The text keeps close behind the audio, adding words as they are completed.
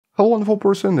Hello wonderful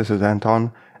person, this is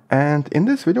Anton, and in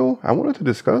this video I wanted to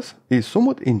discuss a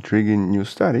somewhat intriguing new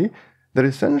study that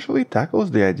essentially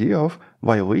tackles the idea of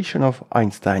violation of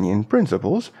Einsteinian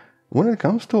principles when it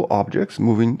comes to objects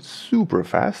moving super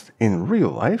fast in real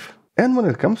life and when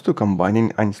it comes to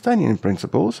combining Einsteinian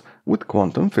principles with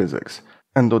quantum physics.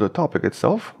 And though the topic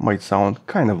itself might sound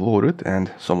kind of loaded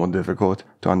and somewhat difficult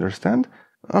to understand,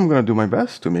 I'm gonna do my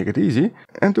best to make it easy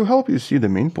and to help you see the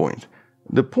main point.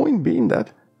 The point being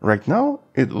that right now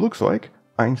it looks like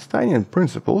Einsteinian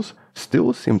principles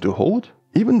still seem to hold,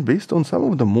 even based on some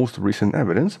of the most recent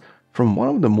evidence from one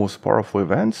of the most powerful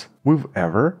events we've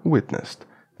ever witnessed.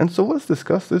 And so let's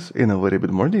discuss this in a little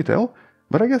bit more detail,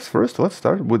 but I guess first let's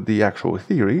start with the actual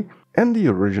theory and the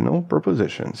original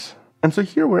propositions. And so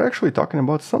here we're actually talking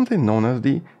about something known as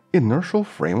the inertial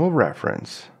frame of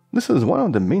reference. This is one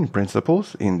of the main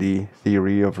principles in the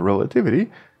theory of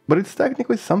relativity, but it's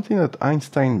technically something that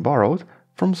Einstein borrowed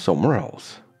from somewhere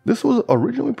else. This was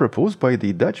originally proposed by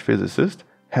the Dutch physicist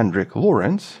Hendrik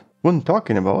Lorentz when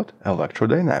talking about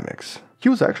electrodynamics. He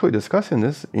was actually discussing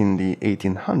this in the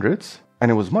 1800s, and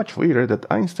it was much later that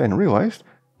Einstein realized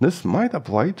this might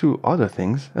apply to other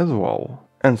things as well.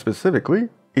 And specifically,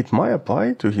 it might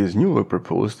apply to his newly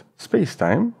proposed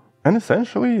spacetime and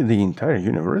essentially the entire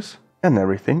universe and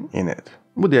everything in it,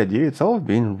 with the idea itself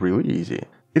being really easy.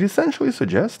 It essentially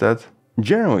suggests that,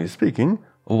 generally speaking,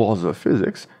 laws of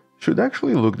physics should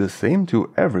actually look the same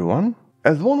to everyone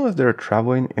as long as they're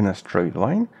traveling in a straight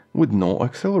line with no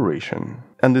acceleration.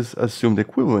 And this assumed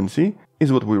equivalency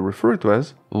is what we refer to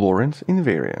as Lorentz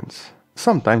invariance,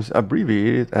 sometimes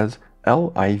abbreviated as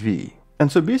LIV.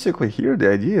 And so basically here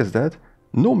the idea is that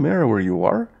no matter where you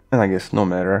are, and I guess no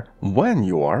matter when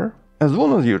you are, as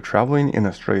long as you're traveling in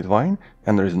a straight line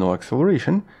and there's no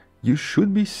acceleration, you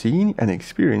should be seeing and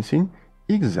experiencing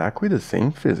exactly the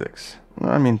same physics.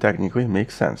 I mean, technically it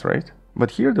makes sense, right?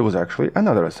 But here there was actually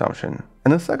another assumption.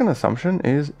 And the second assumption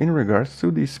is in regards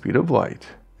to the speed of light.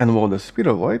 And while the speed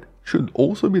of light should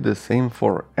also be the same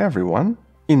for everyone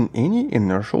in any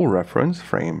inertial reference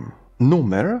frame, no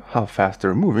matter how fast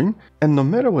they're moving and no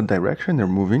matter what direction they're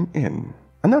moving in.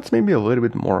 And that's maybe a little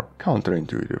bit more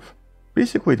counterintuitive.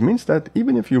 Basically, it means that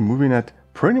even if you're moving at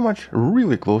pretty much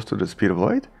really close to the speed of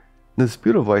light, the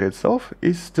speed of light itself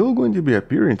is still going to be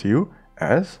appearing to you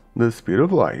as the speed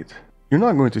of light. You're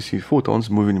not going to see photons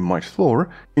moving much slower,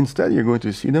 instead you're going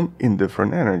to see them in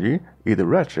different energy, either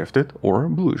redshifted or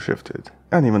blue shifted.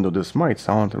 And even though this might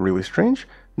sound really strange,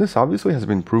 this obviously has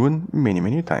been proven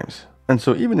many times. And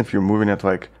so even if you're moving at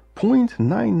like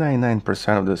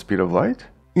 0.999% of the speed of light,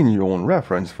 in your own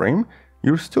reference frame,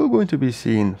 you're still going to be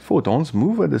seeing photons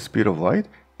move at the speed of light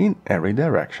in every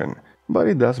direction. But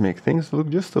it does make things look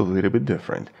just a little bit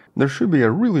different. There should be a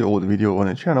really old video on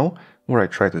the channel where I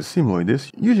try to simulate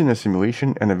this using a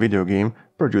simulation and a video game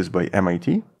produced by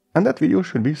MIT, and that video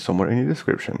should be somewhere in the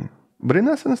description. But in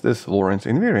essence, this Lorentz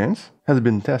invariance has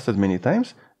been tested many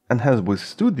times and has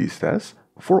withstood these tests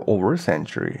for over a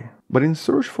century. But in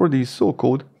search for the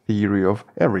so-called theory of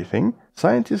everything,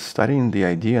 scientists studying the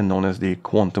idea known as the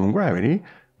quantum gravity,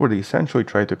 where they essentially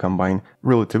try to combine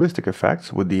relativistic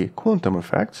effects with the quantum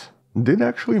effects, did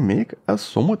actually make a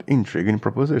somewhat intriguing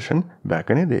proposition back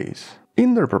in the days.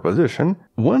 In their proposition,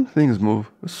 when things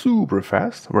move super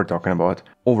fast, we're talking about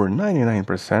over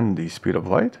 99% the speed of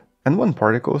light, and when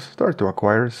particles start to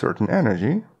acquire certain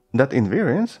energy, that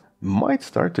invariance might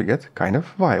start to get kind of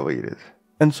violated.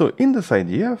 And so in this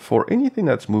idea, for anything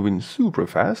that's moving super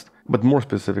fast, but more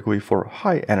specifically for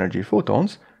high energy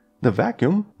photons, the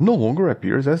vacuum no longer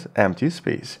appears as empty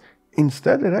space.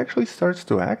 Instead, it actually starts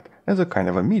to act as a kind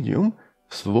of a medium,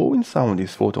 slowing some of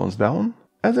these photons down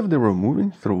as if they were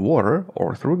moving through water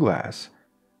or through glass.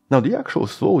 Now the actual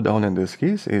slowdown in this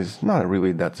case is not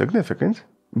really that significant,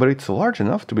 but it's large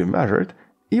enough to be measured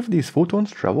if these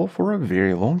photons travel for a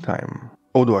very long time.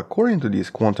 Although according to these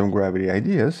quantum gravity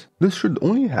ideas, this should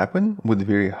only happen with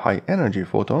very high energy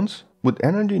photons with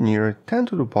energy near 10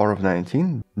 to the power of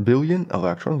 19 billion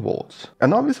electron volts.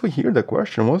 And obviously here the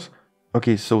question was,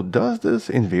 okay, so does this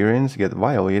invariance get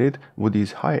violated with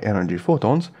these high energy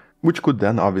photons, which could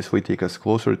then obviously take us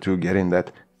closer to getting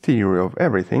that theory of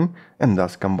everything and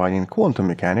thus combining quantum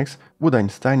mechanics with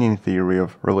Einsteinian theory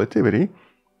of relativity,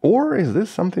 or is this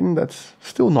something that's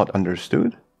still not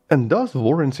understood? And thus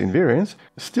Lorentz invariance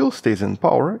still stays in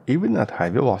power even at high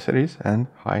velocities and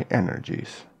high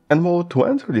energies. And well, to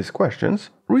answer these questions,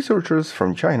 researchers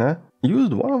from China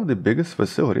used one of the biggest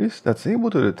facilities that's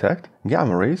able to detect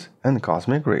gamma rays and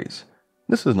cosmic rays.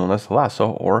 This is known as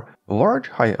LHAASO, or Large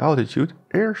High Altitude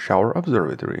Air Shower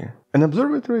Observatory. An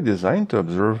observatory designed to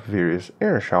observe various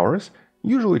air showers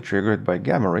usually triggered by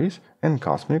gamma rays and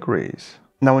cosmic rays.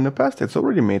 Now in the past it's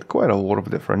already made quite a lot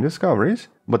of different discoveries,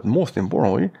 but most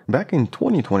importantly, back in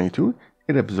 2022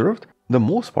 it observed the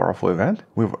most powerful event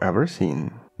we've ever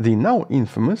seen, the now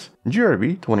infamous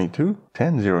GRB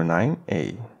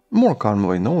 221009A, more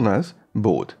commonly known as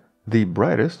BOAT, the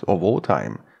brightest of all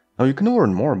time. Now you can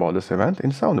learn more about this event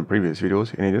in some of the previous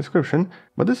videos in the description,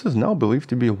 but this is now believed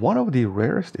to be one of the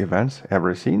rarest events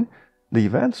ever seen, the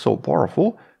event so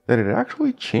powerful that it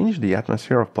actually changed the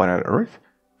atmosphere of planet Earth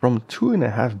from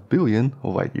 2.5 billion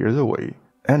light years away.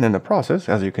 And in the process,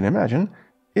 as you can imagine,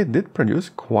 it did produce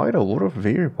quite a lot of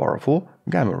very powerful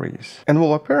gamma rays. And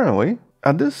well, apparently,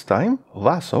 at this time,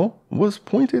 LHAASO was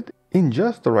pointed in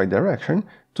just the right direction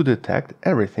to detect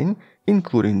everything,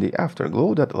 including the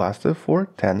afterglow that lasted for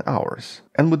 10 hours.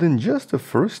 And within just the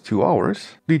first 2 hours,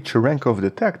 the Cherenkov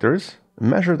detectors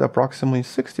measured approximately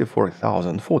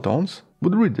 64,000 photons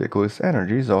with ridiculous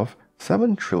energies of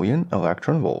 7 trillion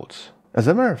electron volts. As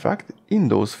a matter of fact, in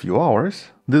those few hours,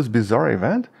 this bizarre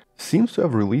event seems to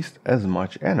have released as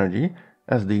much energy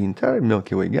as the entire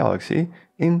Milky Way galaxy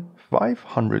in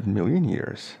 500 million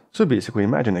years. So basically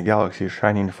imagine a galaxy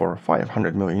shining for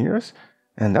 500 million years,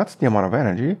 and that's the amount of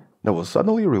energy that was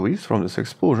suddenly released from this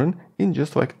explosion in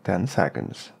just like 10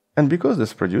 seconds. And because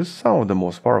this produced some of the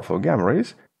most powerful gamma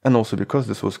rays, and also because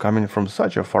this was coming from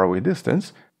such a faraway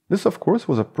distance, this of course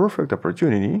was a perfect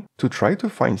opportunity to try to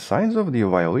find signs of the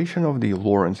violation of the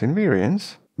Lorentz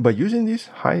invariance by using these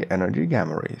high energy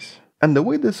gamma rays. And the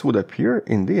way this would appear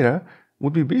in data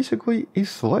would be basically a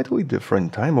slightly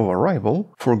different time of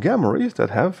arrival for gamma rays that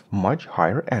have much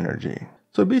higher energy.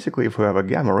 So basically if we have a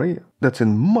gamma ray that's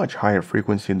in much higher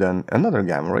frequency than another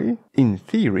gamma ray, in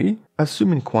theory,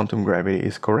 assuming quantum gravity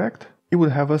is correct, it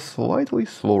would have a slightly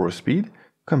slower speed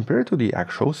compared to the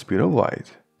actual speed of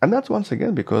light. And that's once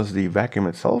again because the vacuum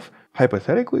itself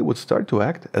hypothetically would start to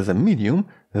act as a medium,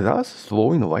 thus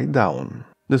slowing light down.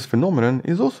 This phenomenon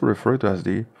is also referred to as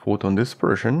the photon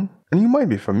dispersion, and you might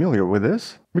be familiar with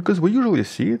this because we usually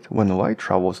see it when light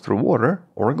travels through water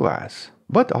or glass.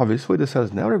 But obviously this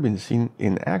has never been seen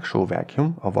in actual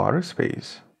vacuum of outer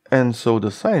space. And so the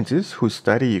scientists whose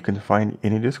study you can find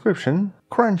in the description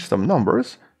crunched some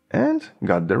numbers and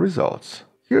got the results.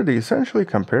 Here they essentially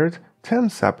compared 10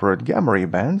 separate gamma ray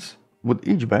bands, with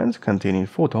each band containing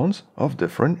photons of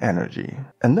different energy.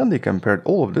 And then they compared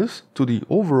all of this to the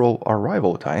overall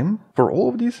arrival time for all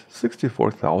of these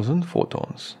 64,000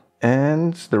 photons.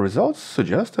 And the results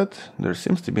suggest that there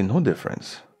seems to be no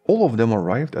difference. All of them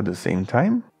arrived at the same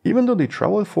time, even though they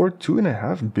traveled for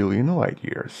 2.5 billion light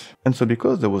years. And so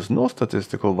because there was no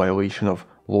statistical violation of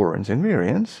Lorentz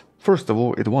invariance, first of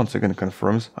all, it once again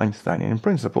confirms Einsteinian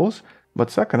principles,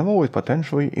 but second of all, it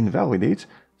potentially invalidates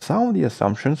some of the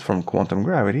assumptions from quantum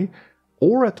gravity,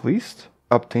 or at least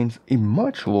obtains a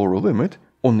much lower limit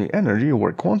on the energy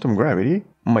where quantum gravity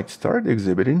might start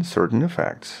exhibiting certain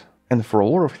effects. And for a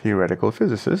lot of theoretical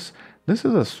physicists, this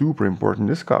is a super important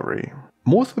discovery,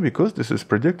 mostly because this is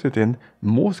predicted in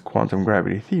most quantum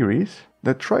gravity theories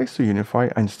that tries to unify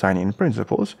Einsteinian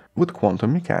principles with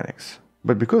quantum mechanics.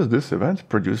 But because this event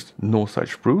produced no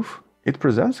such proof, it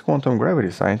presents quantum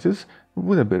gravity scientists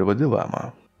with a bit of a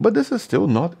dilemma. But this is still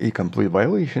not a complete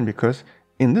violation because,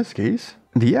 in this case,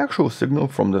 the actual signal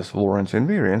from this Lorentz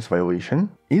invariance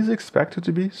violation is expected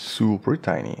to be super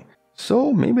tiny.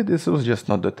 So maybe this was just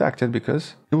not detected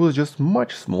because it was just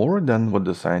much smaller than what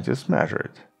the scientists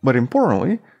measured. But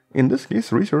importantly, in this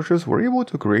case researchers were able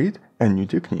to create a new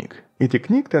technique. A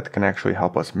technique that can actually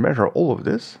help us measure all of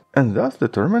this and thus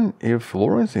determine if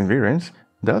Lorentz invariance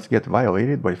does get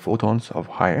violated by photons of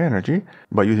high energy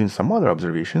by using some other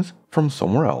observations from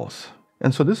somewhere else.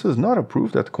 And so this is not a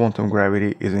proof that quantum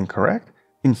gravity is incorrect,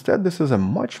 instead this is a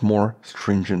much more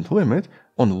stringent limit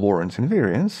on Lorentz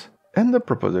invariance and the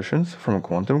propositions from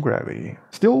quantum gravity.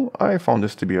 Still, I found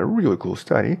this to be a really cool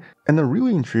study and a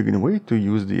really intriguing way to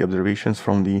use the observations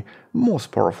from the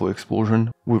most powerful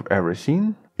explosion we've ever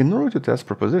seen in order to test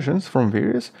propositions from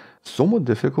various somewhat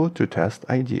difficult to test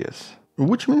ideas.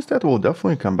 Which means that we'll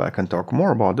definitely come back and talk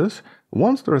more about this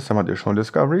once there are some additional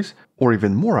discoveries or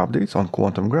even more updates on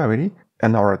quantum gravity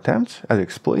and our attempts at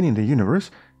explaining the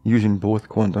universe using both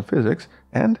quantum physics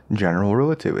and general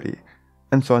relativity.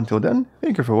 And so until then,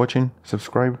 thank you for watching,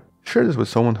 subscribe, share this with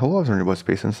someone who loves learning about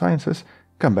space and sciences,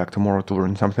 come back tomorrow to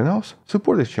learn something else,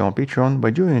 support this channel on Patreon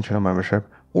by joining the channel membership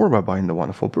or by buying the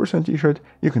Wonderful Person t-shirt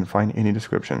you can find in the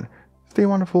description. Stay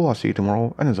wonderful, I'll see you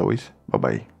tomorrow, and as always, bye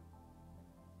bye.